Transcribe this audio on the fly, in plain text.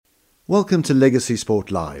Welcome to Legacy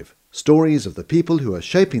Sport Live, stories of the people who are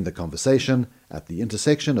shaping the conversation at the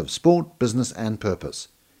intersection of sport, business and purpose.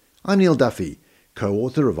 I'm Neil Duffy,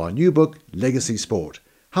 co-author of our new book, Legacy Sport,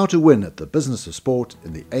 How to Win at the Business of Sport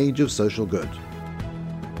in the Age of Social Good.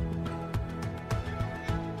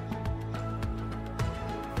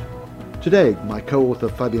 Today, my co-author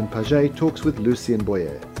Fabien Paget talks with Lucien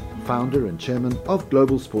Boyer, founder and chairman of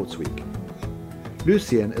Global Sports Week.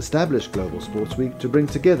 Lucien established Global Sports Week to bring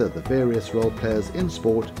together the various role players in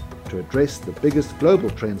sport to address the biggest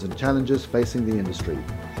global trends and challenges facing the industry,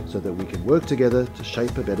 so that we can work together to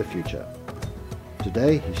shape a better future.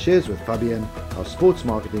 Today, he shares with Fabien how sports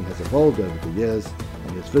marketing has evolved over the years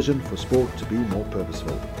and his vision for sport to be more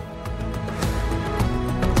purposeful.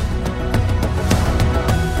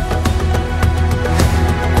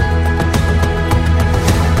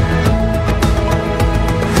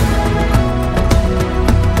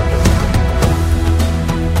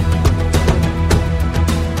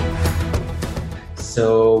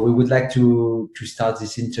 So we would like to start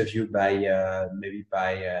this interview by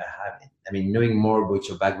knowing more about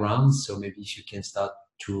your background. So maybe if you can start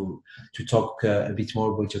to talk a bit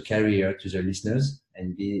more about your career to the listeners,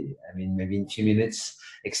 and maybe in 2 minutes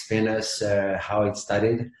explain us how it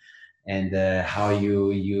started and how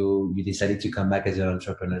you decided to come back as an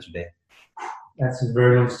entrepreneur today. That's a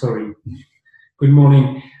very long story. Good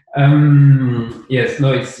morning.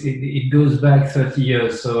 It goes back 30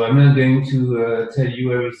 years, so I'm not going to tell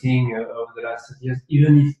you everything over the last 30 years,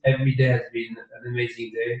 even if every day has been an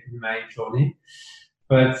amazing day in my journey.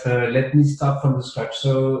 But let me start from the scratch.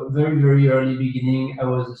 So very, very early beginning, I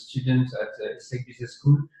was a student at Sec Business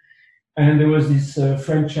School, and there was this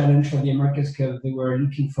French challenge for the America's Cup. They were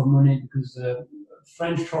looking for money because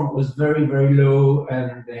French franc was very, very low,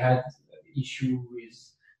 and they had issue with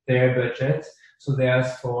their budget. So they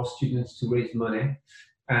asked for students to raise money,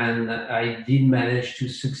 and I did manage to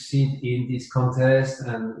succeed in this contest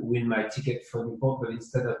and win my ticket for Newport. But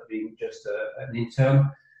instead of being just an intern,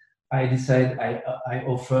 I decided I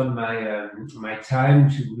offer my time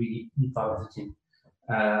to really be part of the team.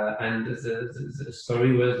 And the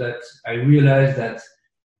story was that I realized that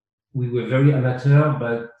we were very amateur,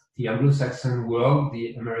 but the Anglo-Saxon world,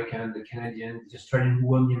 the American, the Canadian, the Australian who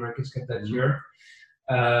won the America's Cup that year,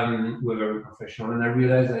 were very professional, and I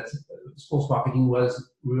realized that sports marketing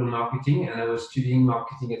was real marketing, and I was studying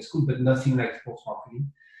marketing at school, but nothing like sports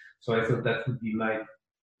marketing. So I thought that would be my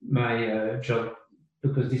job,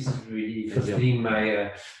 because this is really fulfilling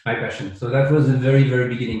my passion. So that was the very, very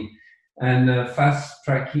beginning. And fast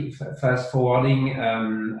forwarding,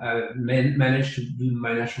 I managed to do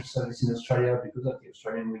my national service in Australia because of the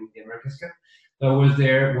Australian winning the America's Cup. So I was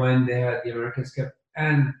there when they had the America's Cup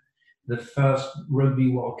and the first Rugby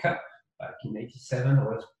World Cup back in '87. I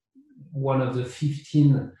was one of the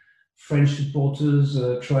 15 French supporters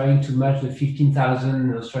trying to match the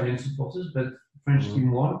 15,000 Australian supporters, but the French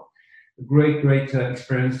team won. A great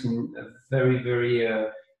experience in a very, very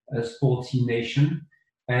sporty nation.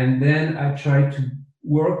 And then I tried to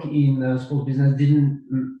work in sports business,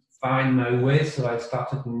 didn't find my way, so I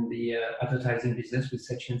started in the advertising business with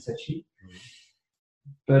Saatchi & Saatchi.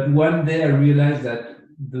 But one day I realized that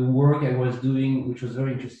the work I was doing, which was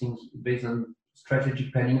very interesting, based on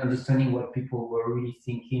strategic planning, understanding what people were really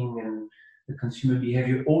thinking and the consumer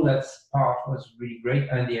behavior, all that part was really great,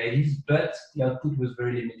 and the ideas, but the output was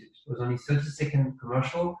very limited. It was only 30-second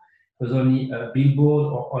commercial, it was only a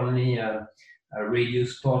billboard or only a radio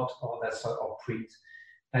spot or that sort of print.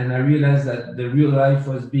 And I realized that the real life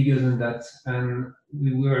was bigger than that, and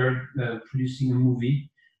we were producing a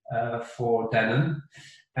movie for Danone,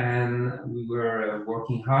 and we were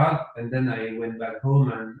working hard. And then I went back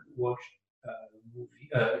home and watched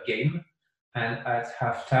a game. And at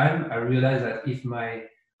halftime, I realized that if my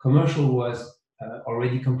commercial was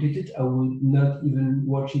already completed, I would not even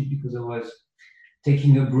watch it because I was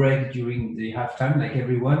taking a break during the halftime, like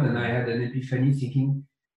everyone. And I had an epiphany, thinking,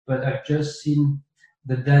 but I've just seen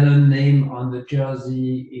the Danone name on the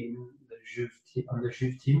jersey on the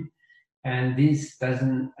Juve team. And this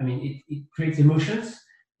doesn't, it creates emotions,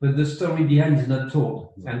 but the story behind is not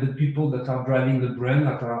told. And the people that are driving the brand,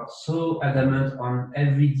 that are so adamant on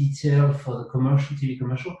every detail for the commercial, TV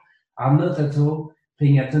commercial, are not at all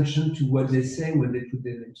paying attention to what they say when they put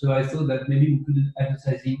their name. So I thought that maybe we could do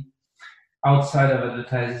advertising, outside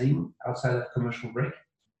of commercial break.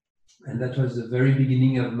 And that was the very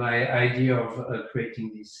beginning of my idea of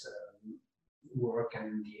creating this work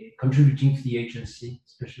and contributing to the agency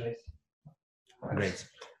specialized. Great.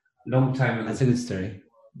 Long time ago. That's a good story.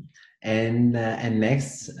 And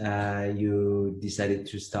next, you decided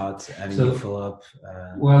to start. I mean, So- you follow up.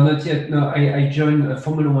 Well, not yet. No, I joined a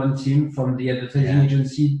Formula One team from the advertising Yeah.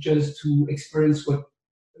 agency just to experience what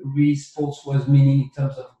really sports was meaning in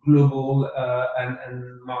terms of global and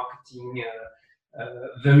marketing,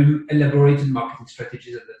 very elaborated marketing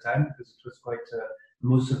strategies at the time, because it was quite a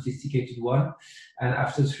more sophisticated one. And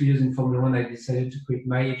after 3 years in Formula One, I decided to create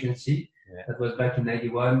my agency. Yeah. That was back in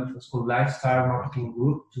 '91. It was called Lifestyle Marketing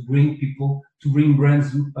Group, to bring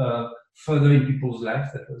brands further in people's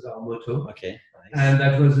lives. That was our motto. Okay. Nice. And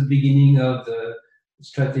that was the beginning of the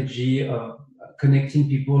strategy of connecting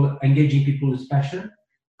people, engaging people with passion,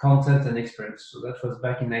 content, and experience. So that was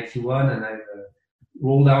back in '91, and I've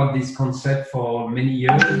rolled out this concept for many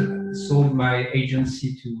years. Sold my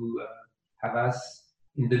agency to Havas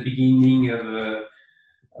in the beginning of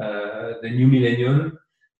the new millennium,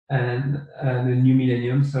 and the new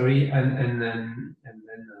millennium, sorry, and then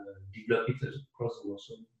develop it across the world.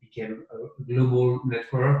 So it became a global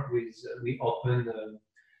network with we opened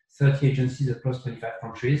 30 agencies across 25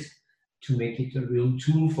 countries to make it a real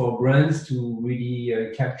tool for brands to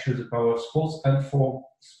really capture the power of sports, and for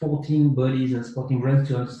sporting bodies and sporting brands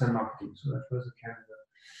to understand marketing. So that was a kind of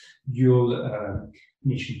a dual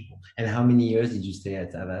mission. And how many years did you stay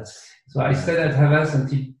at Havas? So I stayed at Havas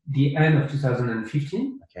until the end of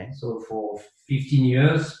 2015. Okay. So for 15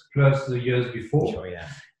 years plus the years before. Sure, yeah.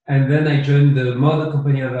 And then I joined the mother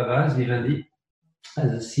company of Havas, Vivendi,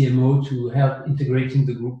 as a CMO to help integrating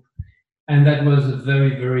the group. And that was a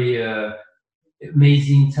very, very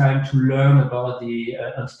amazing time to learn about the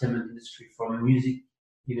entertainment industry, from music,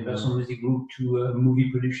 Universal Music Group, to movie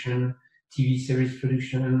production, TV series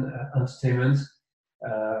production, entertainment,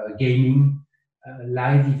 gaming,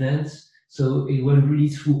 live events. So it went really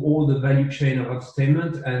through all the value chain of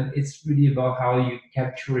entertainment, and it's really about how you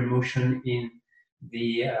capture emotion in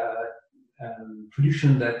the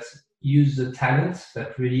production that use the talents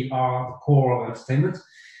that really are the core of entertainment,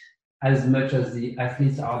 as much as the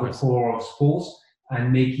athletes are the core of sports,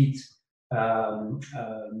 and make it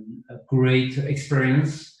a great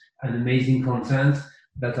experience and amazing content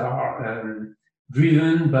that are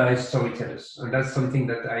driven by storytellers. And that's something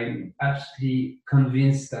that I'm absolutely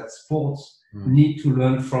convinced that sports need to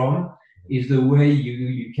learn from, is the way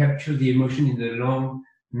you capture the emotion in the long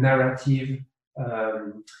narrative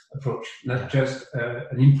approach, not just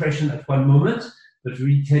an impression at one moment, but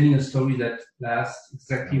really telling a story that lasts.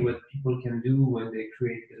 Exactly what people can do when they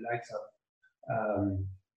create the likes of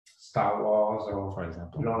Star Wars, or, for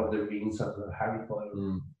example, Lord of the Rings, or Harry Potter,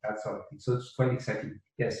 that sort of thing. So it's quite exciting.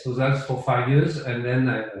 Yes, so that's for 5 years, and then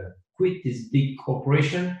I quit this big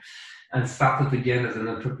corporation and started again as an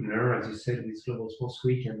entrepreneur, as you said, with Global Sports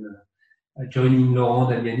Week, and joining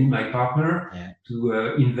Laurent Damiani, my partner,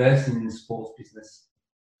 to invest in sports business.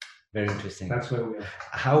 Very interesting. That's where we are.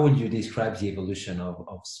 How would you describe the evolution of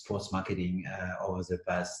sports marketing over the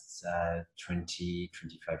past 20,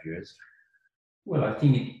 25 years? Well, I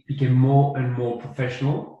think it became more and more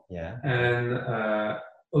professional. Yeah. And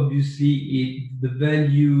obviously, the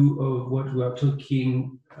value of what we are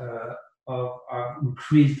talking of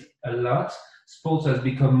increased a lot. Sports has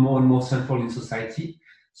become more and more central in society.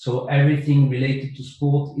 So everything related to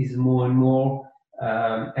sport is more and more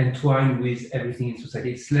entwined with everything in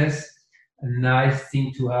society. It's less a nice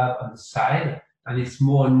thing to have on the side, and it's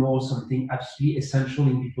more and more something absolutely essential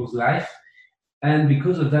in people's life. And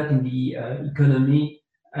because of that, in the economy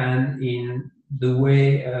and in the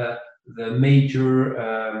way the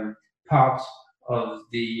major part of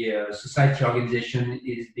the society organization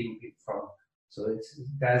is being built from. So it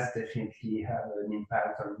does definitely have an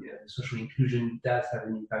impact on social inclusion, it does have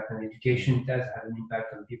an impact on education, it does have an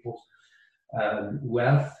impact on people's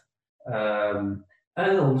wealth,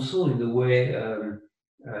 and also in the way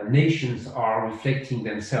nations are reflecting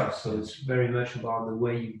themselves. So it's very much about the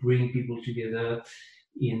way you bring people together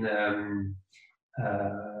in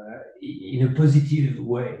a positive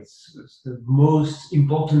way. It's the most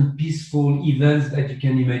important peaceful events that you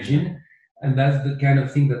can imagine, and that's the kind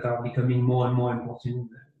of thing that are becoming more and more important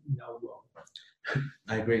in our world.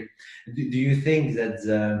 I agree. Do you think that,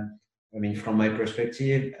 I mean, from my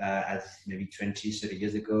perspective, as maybe 20, 30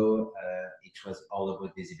 years ago, it was all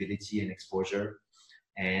about visibility and exposure.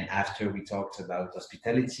 And after we talked about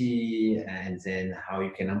hospitality, and then how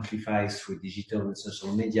you can amplify through digital and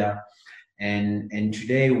social media. And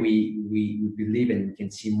today we believe, and we can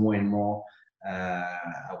see more and more,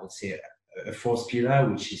 I would say, a fourth pillar,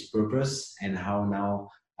 which is purpose, and how now,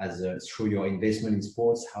 through your investment in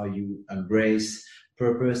sports, how you embrace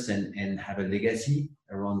purpose and have a legacy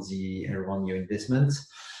around your investments.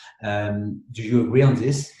 Do you agree on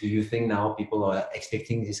this? Do you think now people are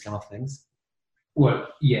expecting these kind of things? Well,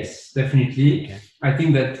 yes, definitely. Okay. I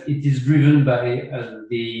think that it is driven by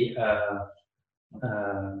the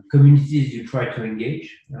communities you try to engage,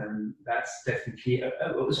 and that's definitely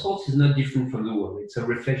sports is not different from the world. It's a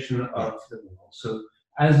reflection of the world. So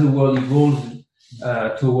as the world evolves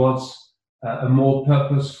towards a more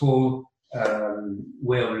purposeful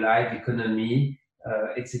way of life, economy,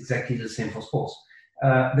 it's exactly the same for sports.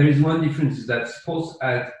 There is one difference, is that sports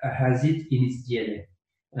has it in its DNA,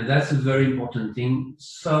 and that's a very important thing.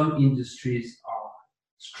 Some industries are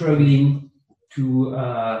struggling to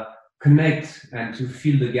connect and to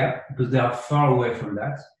fill the gap because they are far away from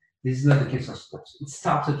that. This is not the case of sports. It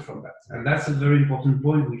started from that, and that's a very important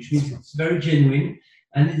point, which means it's very genuine,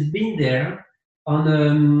 and it's been there on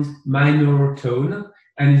a minor tone,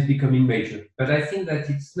 and it's becoming major. But I think that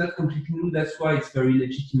it's not completely new. That's why it's very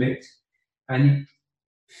legitimate, and it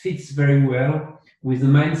fits very well with the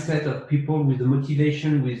mindset of people, with the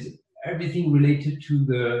motivation, with everything related to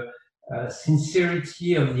the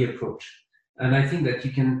sincerity of the approach. And I think that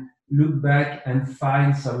you can look back and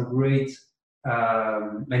find some great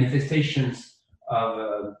manifestations of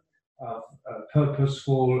a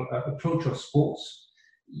purposeful approach of sports.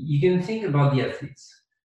 You can think about the athletes.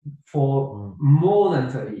 For more than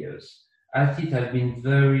 30 years, athletes have been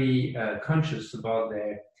very conscious about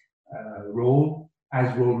their role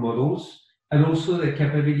as role models, and also their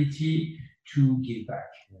capability to give back,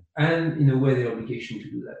 and in a way their obligation to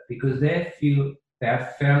do that, because they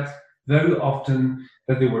have felt very often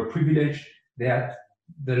that they were privileged, they had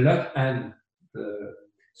the luck and the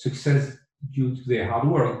success due to their hard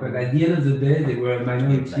work, but at the end of the day they were a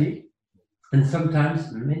minority, and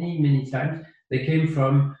sometimes, many times, they came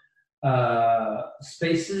from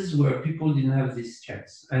spaces where people didn't have this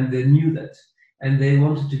chance, and they knew that, and they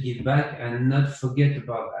wanted to give back and not forget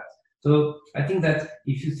about that. So I think that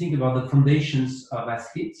if you think about the foundations of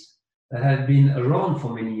athletes that have been around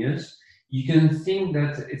for many years, you can think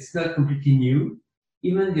that it's not completely new.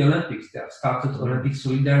 Even the Olympics, they have started Olympic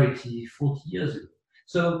solidarity 40 years ago.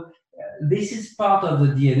 So this is part of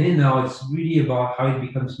the DNA now. It's really about how it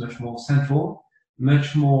becomes much more central,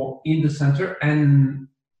 much more in the center. And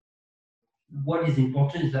what is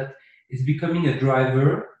important is that it's becoming a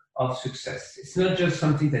driver of success. It's not just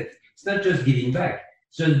something that, it's not just giving back,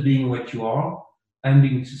 it's just being what you are and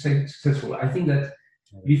being successful. I think that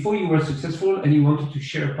before you were successful and you wanted to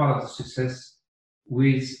share part of the success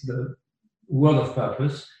with the world of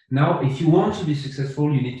purpose, now if you want to be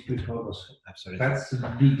successful, you need to be purposeful. Absolutely. That's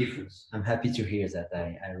a big difference. I'm happy to hear that.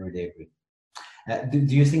 I really agree.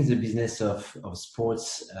 Do you think the business of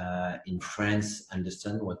sports in France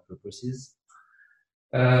understand what purpose is?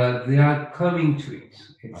 They are coming to it.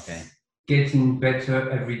 It's getting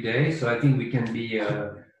better every day. So I think we can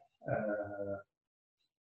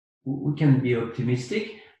be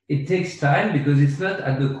optimistic. It takes time because it's not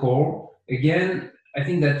at the core. Again, I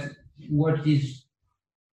think that what is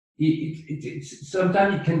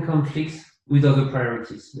sometimes it can conflict with other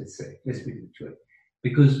priorities. Let's put it this way,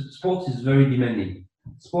 because sports is very demanding.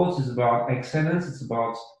 Sports is about excellence. It's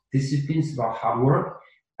about discipline. It's about hard work.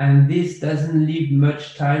 And this doesn't leave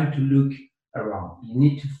much time to look around. You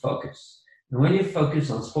need to focus. And when you focus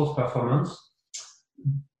on sports performance,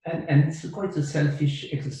 and it's quite a selfish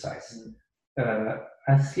exercise.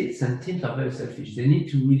 Athletes and teams are very selfish. They need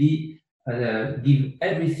to really give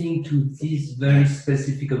everything to these very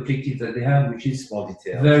specific objectives that they have, which is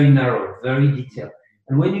very narrow, very detailed.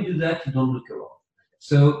 And when you do that, you don't look around.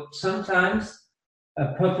 So sometimes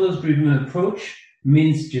a purpose-driven approach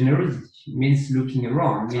means generosity, means looking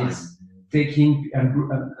around, means taking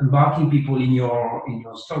and embarking people in your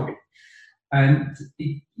story, and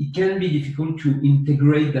it can be difficult to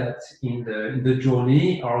integrate that in the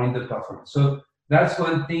journey or in the performance. So that's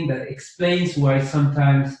one thing that explains why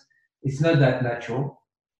sometimes it's not that natural.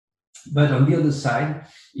 But on the other side,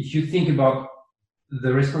 if you think about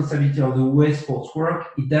the responsibility of the way sports work,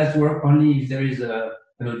 it does work only if there is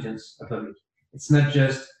an audience, a public. It's not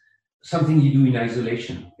just something you do in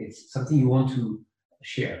isolation. It's something you want to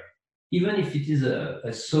share. Even if it is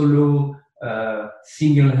a solo,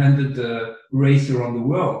 single-handed race around the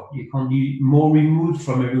world, you can be more removed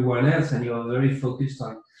from everyone else and you're very focused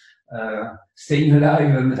on staying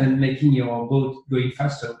alive and making your boat going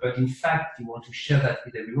faster. But in fact, you want to share that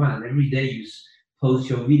with everyone. And every day you post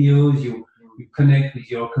your videos, you connect with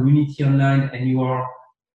your community online, and you are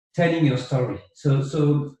telling your story.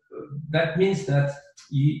 So that means that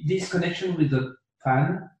this connection with the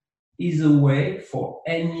fan is a way for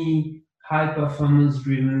any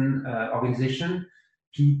high-performance-driven organization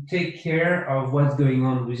to take care of what's going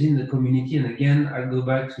on within the community. And again, I go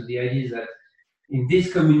back to the idea that in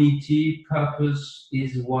this community, purpose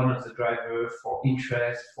is one of the drivers for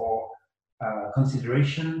interest, for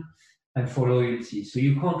consideration, and for loyalty. So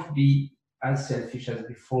you can't be as selfish as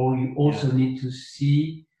before. You also need to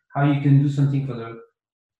see how you can do something for the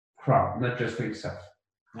crowd, not just for yourself.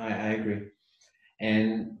 I agree.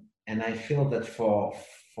 And I feel that for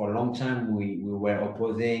a long time we were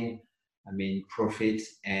opposing, profit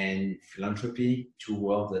and philanthropy, two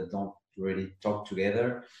worlds that don't really talk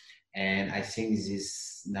together. And I think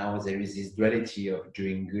now there is this duality of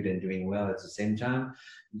doing good and doing well at the same time.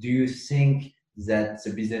 Do you think that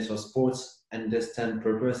the business of sports understand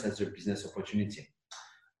purpose as a business opportunity?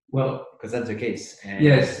 Well, because that's the case.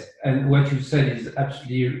 Yes, and what you said is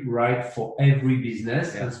absolutely right for every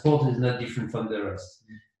business, and sport is not different from the rest.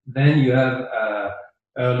 Then you have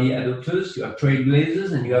early adopters, you have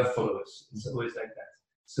trailblazers, and you have followers. It's always like that.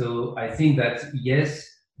 So I think that, yes,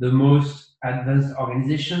 the most advanced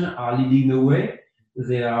organizations are leading the way.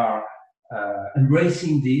 They are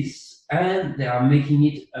embracing this, and they are making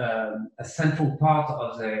it a central part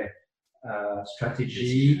of their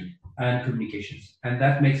strategy and communications. And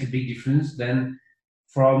that makes a big difference then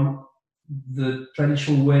from the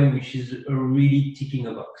traditional way, which is really ticking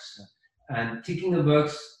a box. And ticking a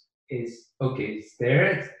box is, okay, it's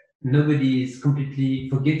there. Nobody is completely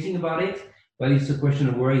forgetting about it, but it's a question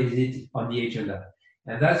of where is it on the agenda.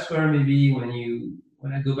 And that's where maybe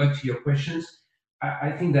when I go back to your questions,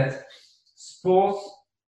 I think that sports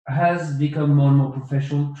has become more and more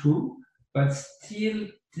professional, true, but still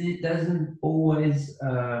it doesn't always,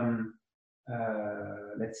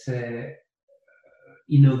 let's say,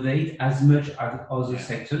 innovate as much as other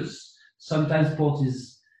sectors. Sometimes sport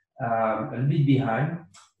is a little bit behind.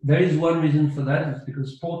 There is one reason for that, is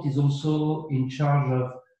because sport is also in charge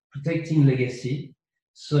of protecting legacy.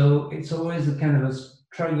 So it's always a kind of a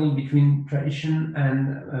struggle between tradition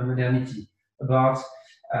and modernity, about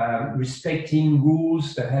respecting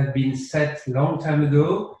rules that have been set a long time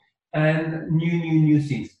ago and new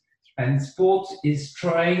things. And sport is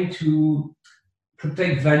trying to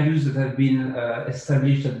protect values that have been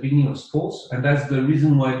established at the beginning of sports, and that's the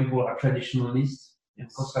reason why people are traditionalists and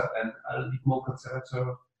a little bit more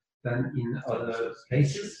conservative than in other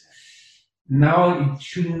places. Now it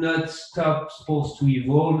should not stop sports to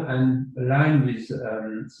evolve and align with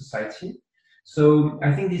society. So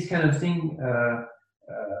I think this kind of thing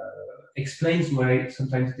explains why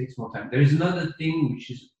sometimes it takes more time. There is another thing which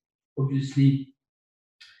is obviously,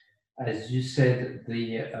 as you said,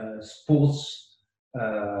 the sports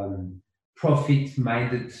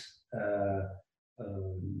profit-minded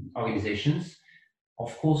organizations.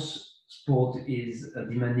 Of course, sport is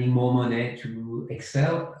demanding more money to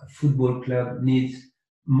excel. A football club needs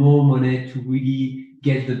more money to really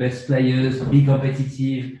get the best players, be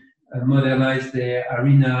competitive, modernize their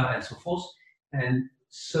arena, and so forth. And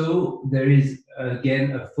so there is,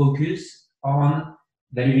 again, a focus on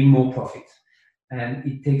delivering more profit. And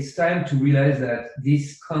it takes time to realize that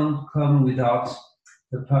this can't come without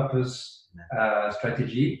the purpose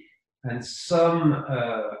strategy. And some,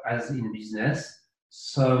 as in business,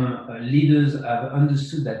 some leaders have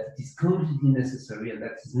understood that it is completely necessary and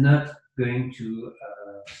that is not going to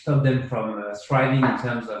stop them from thriving in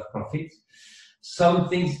terms of profit. Some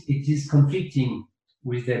things it is conflicting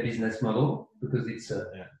with their business model because it's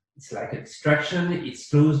like a distraction, it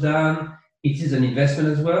slows down, it is an investment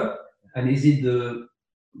as well. And is it the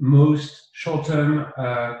most short-term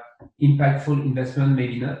impactful investment?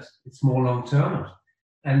 Maybe not. It's more long-term.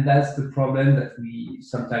 And that's the problem that we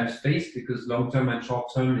sometimes face, because long-term and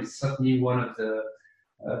short-term is certainly one of the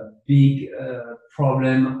big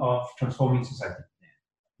problem of transforming society.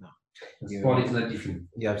 Sport is not different.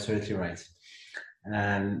 You're absolutely right.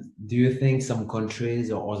 Do you think some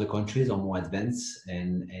countries or other countries are more advanced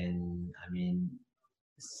and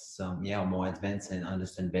some are more advanced and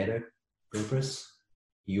understand better purpose?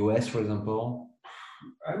 US, for example?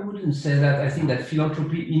 I wouldn't say that. I think that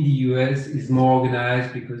philanthropy in the US is more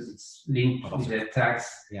organized because it's linked with the tax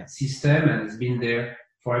system and it's been there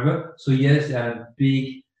forever. So yes, there are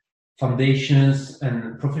big foundations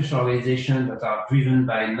and professional organizations that are driven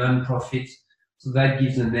by non-profit. So that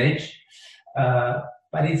gives an edge.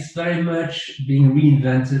 But it's very much being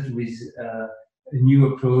reinvented with a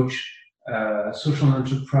new approach. Social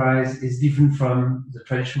enterprise is different from the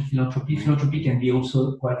traditional philanthropy. Philanthropy can be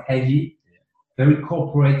also quite heavy, very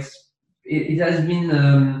corporate. It has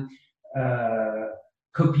been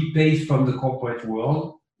copy-paste from the corporate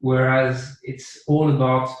world, whereas it's all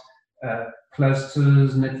about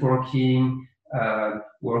clusters, networking,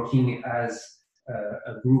 working as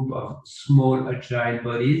a group of small agile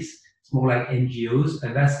bodies. It's more like NGOs,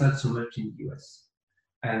 and that's not so much in the US.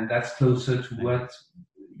 And that's closer to what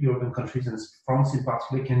European countries and France in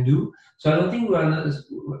particular can do. So I don't think we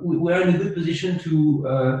are in a good position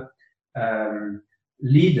to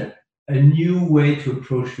lead a new way to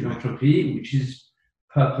approach philanthropy, which is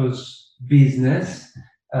purpose business,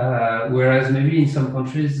 whereas maybe in some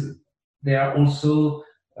countries they are also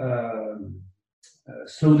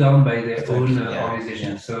slowed down by their own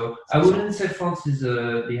organization. So I wouldn't say France is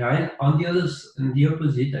behind. On the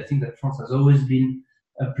opposite, I think that France has always been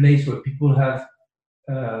a place where people have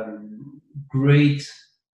great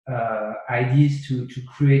ideas to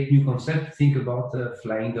create new concepts. Think about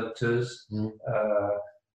flying doctors,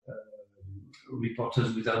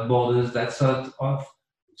 Reporters Without Borders, that sort of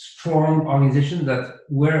strong organizations that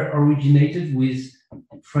were originated with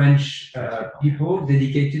French people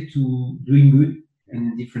dedicated to doing good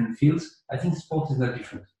in different fields. I think sport is not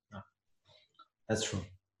different. That's true.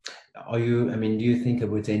 Do you think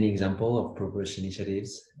about any example of purpose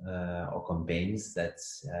initiatives or campaigns that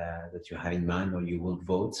you have in mind or you will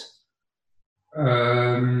vote?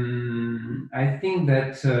 I think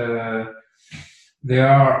that there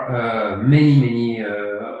are many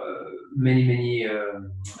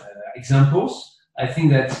examples. I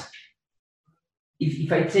think that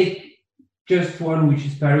if I take just one, which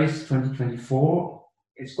is Paris 2024,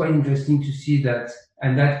 it's quite interesting to see that,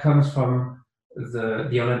 and that comes from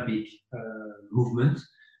the Olympic movement,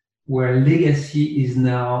 where legacy is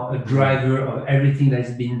now a driver of everything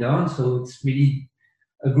that's been done. So it's really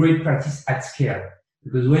a great practice at scale,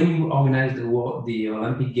 because when you organize the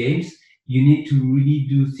Olympic Games, you need to really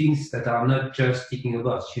do things that are not just ticking a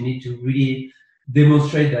box. You need to really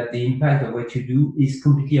demonstrate that the impact of what you do is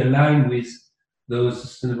completely aligned with those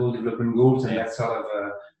sustainable development goals and that sort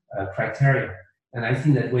of criteria. And I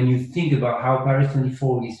think that when you think about how Paris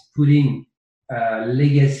 24 is putting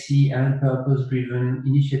legacy and purpose-driven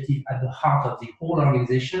initiative at the heart of the whole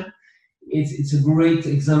organization, it's a great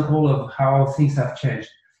example of how things have changed.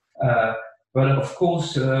 But of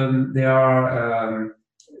course, there are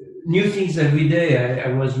new things every day.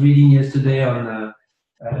 I was reading yesterday on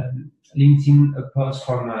LinkedIn a post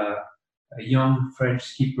from a young French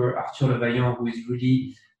skipper, Arthur Levaillant, who is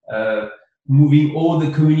really moving all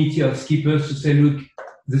the community of skippers to say, look,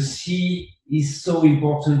 the sea is so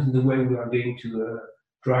important in the way we are going to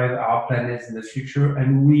drive our planet in the future,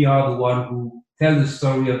 and we are the one who tell the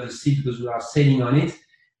story of the sea because we are sailing on it.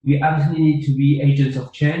 We absolutely need to be agents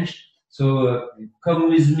of change. So come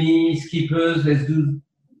with me, skippers.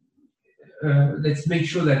 Let's make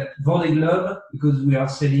sure that Vendée Globe, because we are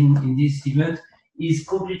sailing in this event, is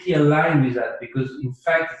completely aligned with that. Because in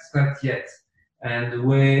fact, it's not yet. And the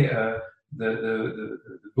way the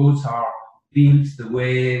boats are built, the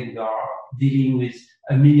way we are dealing with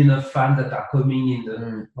 1 million of fans that are coming in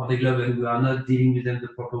the Vendée Globe, and we are not dealing with them the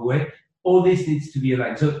proper way. All this needs to be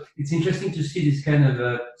aligned. So it's interesting to see this kind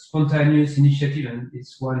of spontaneous initiative, and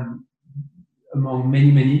it's one among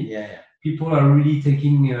many. Yeah. People are really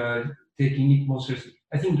taking it more seriously.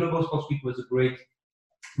 I think Global Sports Week was a great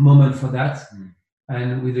moment for that,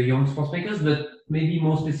 and with the young sports makers, but maybe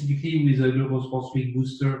more specifically with the Global Sports Week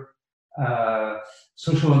booster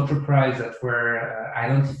social enterprise that were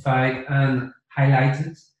identified and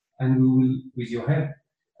highlighted, and we will, with your help,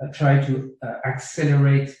 try to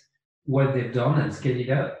accelerate what they've done and scale it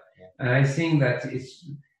up. And I think that it's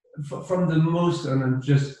from the most, and I'm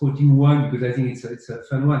just quoting one because I think it's a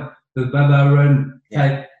fun one, the Baba Run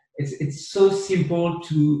type. It's so simple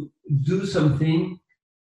to do something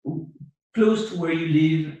close to where you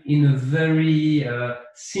live in a very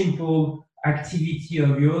simple activity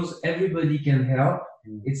of yours. Everybody can help.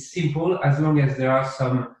 It's simple as long as there are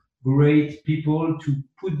some great people to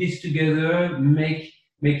put this together, make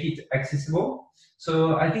it accessible.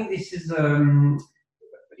 So I think this is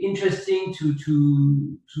interesting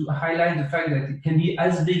to highlight the fact that it can be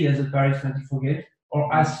as big as a Paris 24 Games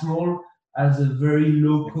or as small as a very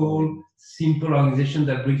local, simple organization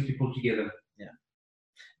that brings people together. Yeah.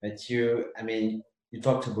 But you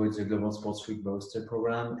talked about the Global Sports Week Booster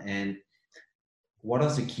program, and what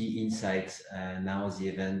are the key insights now the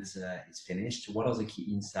event is finished? What are the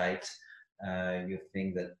key insights you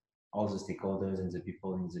think that all the stakeholders and the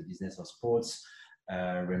people in the business of sports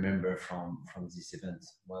remember from this event?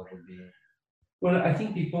 What would be? Well, I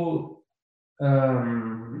think people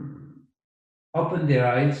open their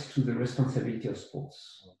eyes to the responsibility of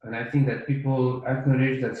sports. And I think that people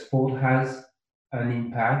acknowledge that sport has an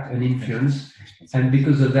impact, an influence, and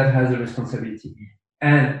because of that has a responsibility.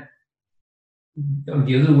 And on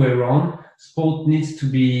the other way around, sport needs to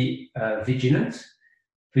be vigilant.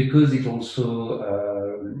 because it also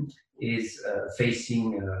is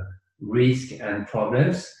facing risk and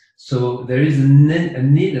problems. So there is a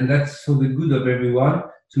need, and that's for the good of everyone,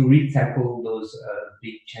 to really tackle those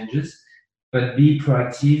big changes, but be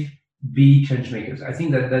proactive, be change makers. I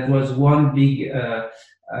think that was one big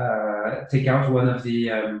take out. One of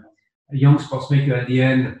the young sports maker at the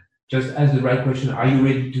end just asked the right question: are you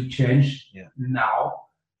ready to change now?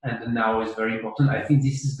 And the now is very important. I think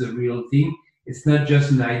this is the real thing. It's not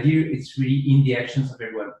just an idea; it's really in the actions of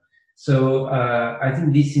everyone. So I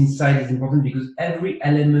think this insight is important because every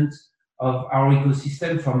element of our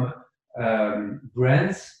ecosystem, from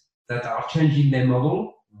brands that are changing their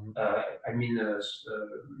model,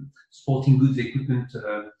 sporting goods equipment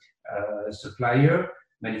supplier,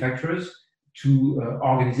 manufacturers, to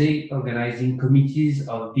organizing committees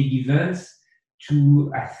of big events,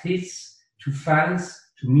 to athletes, to fans,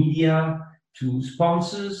 to media, to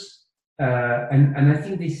sponsors. And I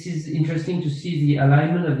think this is interesting to see the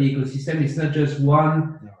alignment of the ecosystem. It's not just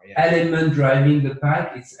one element driving the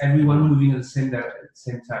pack, it's everyone moving at the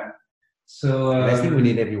same time. So I think we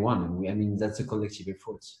need everyone. I mean, that's a collective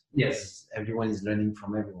effort. Yes. Everyone is learning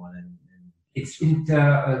from everyone. And it's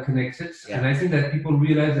interconnected. And I think that people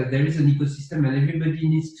realize that there is an ecosystem and everybody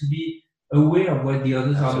needs to be aware of what the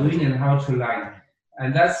others are doing and how to align.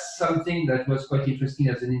 And that's something that was quite interesting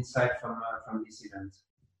as an insight from this event.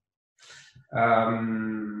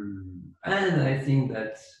 And I think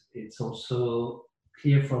that it's also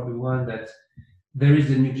clear for everyone that there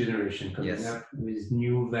is a new generation coming up with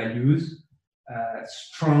new values,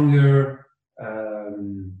 stronger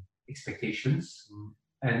expectations,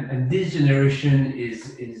 and this generation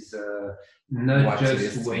is not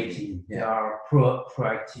just waiting. They are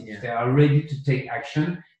proactive. They are ready to take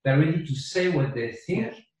action. They're ready to say what they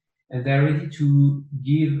think, and they're ready to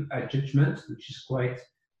give a judgment, which is quite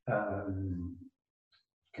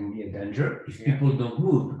can be a danger if people don't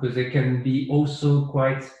move, because they can be also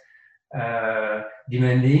quite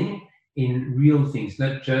demanding in real things,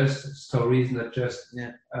 not just stories, not just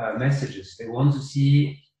messages. They want to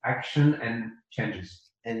see action and changes.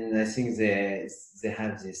 And I think they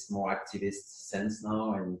have this more activist sense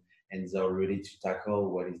now, and they're ready to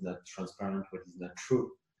tackle what is not transparent, what is not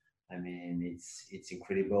true. I mean, it's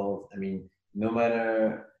incredible. I mean, no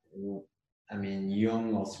matter, I mean,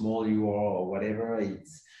 young or small you are or whatever,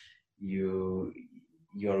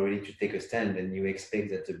 you're ready to take a stand, and you expect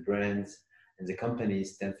that the brands and the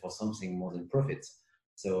companies stand for something more than profits.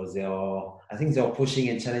 So I think they are pushing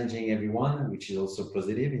and challenging everyone, which is also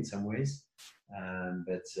positive in some ways.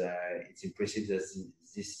 But it's impressive that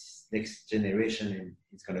this next generation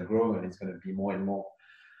is going to grow, and it's going to be more and more,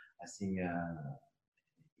 I think,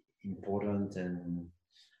 important. And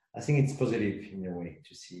I think it's positive in a way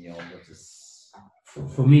to see all of this.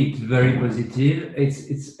 For me, it's very positive.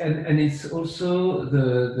 It's also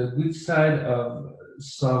the good side of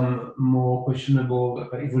some more questionable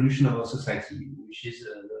evolution of our society, which is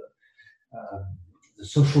the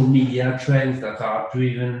social media trends that are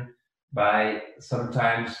driven by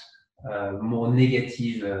sometimes more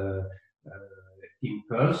negative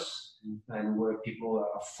impulse, and where people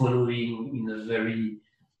are following in a very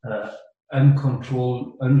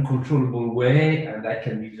uncontrollable way, and that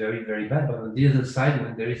can be very, very bad. But on the other side,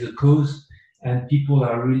 when there is a cause and people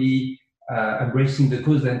are really embracing the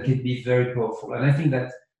cause, that can be very powerful. And I think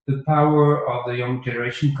that the power of the young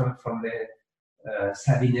generation comes from their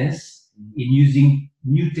savviness in using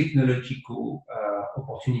new technological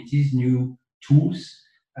opportunities, new tools,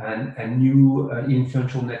 and new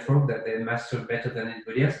influential network that they master better than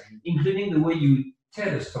anybody else, including the way you tell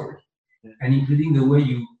a story, and including the way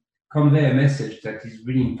you convey a message that is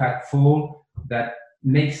really impactful, that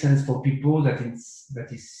makes sense for people, that is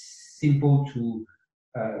simple to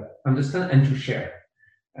understand and to share.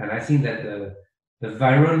 And I think that the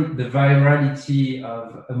virality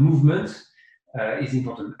of a movement is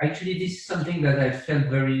important. Actually, this is something that I felt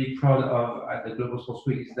very proud of at the Global Sports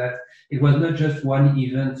Week, is that it was not just one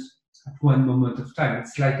event at one moment of time.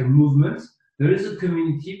 It's like a movement. There is a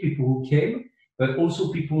community, people who came, but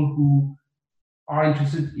also people who are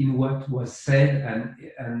interested in what was said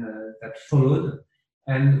and that followed,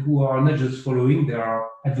 and who are not just following, they are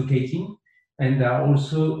advocating, and they are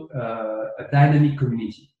also a dynamic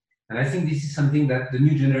community. And I think this is something that the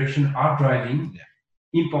new generation are driving.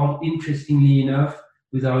 Interestingly enough,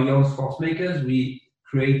 with our young sports makers, we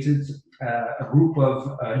created a group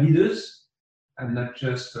of leaders, and not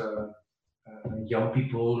just young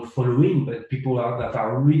people following, but people that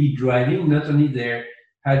are really driving. Not only they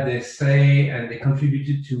had their say and they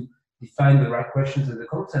contributed to define the right questions and the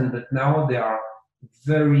content, but now they are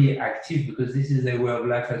very active, because this is their way of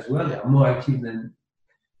life as well. They are more active than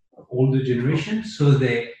older generation. So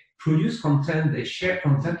they produce content, they share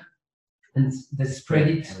content, and they spread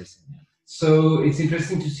it. So it's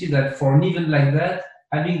interesting to see that for an event like that,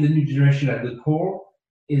 having the new generation at the core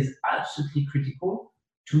is absolutely critical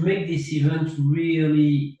to make this event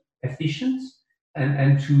really efficient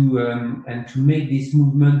and to make this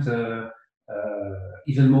movement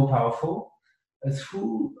even more powerful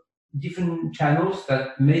through different channels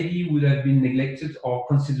that maybe would have been neglected or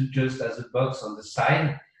considered just as a box on the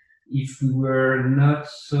side if we were not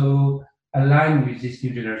so aligned with this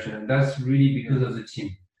new generation. And that's really because of the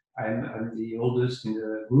team. I'm the oldest in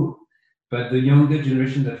the group, but the younger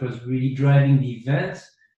generation that was really driving the event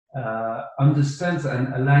understands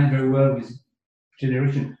and aligns very well with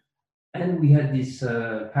generation. And we had this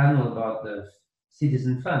panel about the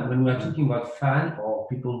citizen fan. When we are talking about fan or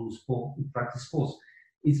people who practice sports,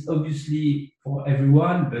 it's obviously for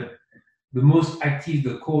everyone, but the most active,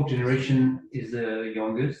 the core generation is the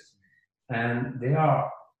youngest. And they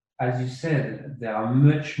are, as you said, they are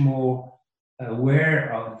much more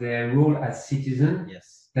aware of their role as citizen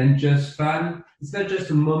than just fan. It's not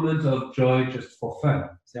just a moment of joy just for fun.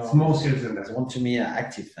 It's more serious than that. They want to be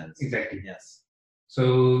active fans. Exactly. Yes.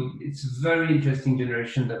 So it's a very interesting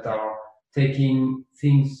generation that are taking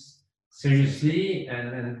things seriously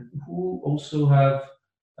and who also have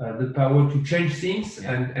the power to change things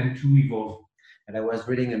and to evolve. And I was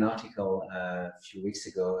reading an article a few weeks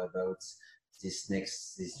ago about this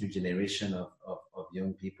new generation of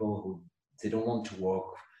young people who they don't want to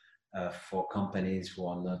work for companies who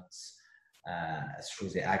are not through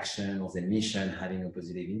their action or their mission having a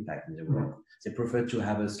positive impact in the world. They prefer to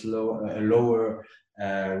have a lower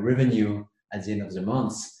revenue at the end of the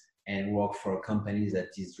month and work for a company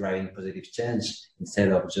that is driving positive change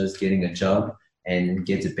instead of just getting a job and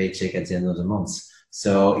get the paycheck at the end of the month.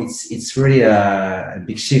 So it's really a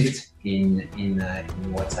big shift in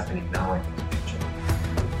what's happening now and in the future.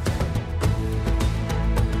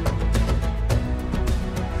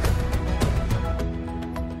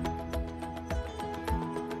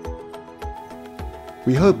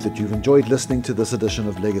 We hope that you've enjoyed listening to this edition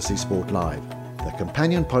of Legacy Sport Live, the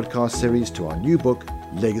companion podcast series to our new book,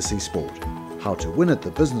 Legacy Sport: How to Win at the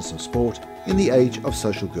Business of Sport in the Age of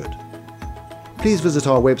Social Good. Please visit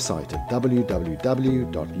our website at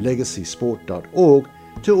www.legacysport.org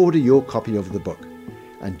to order your copy of the book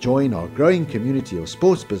and join our growing community of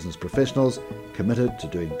sports business professionals committed to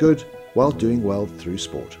doing good while doing well through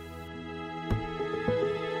sport.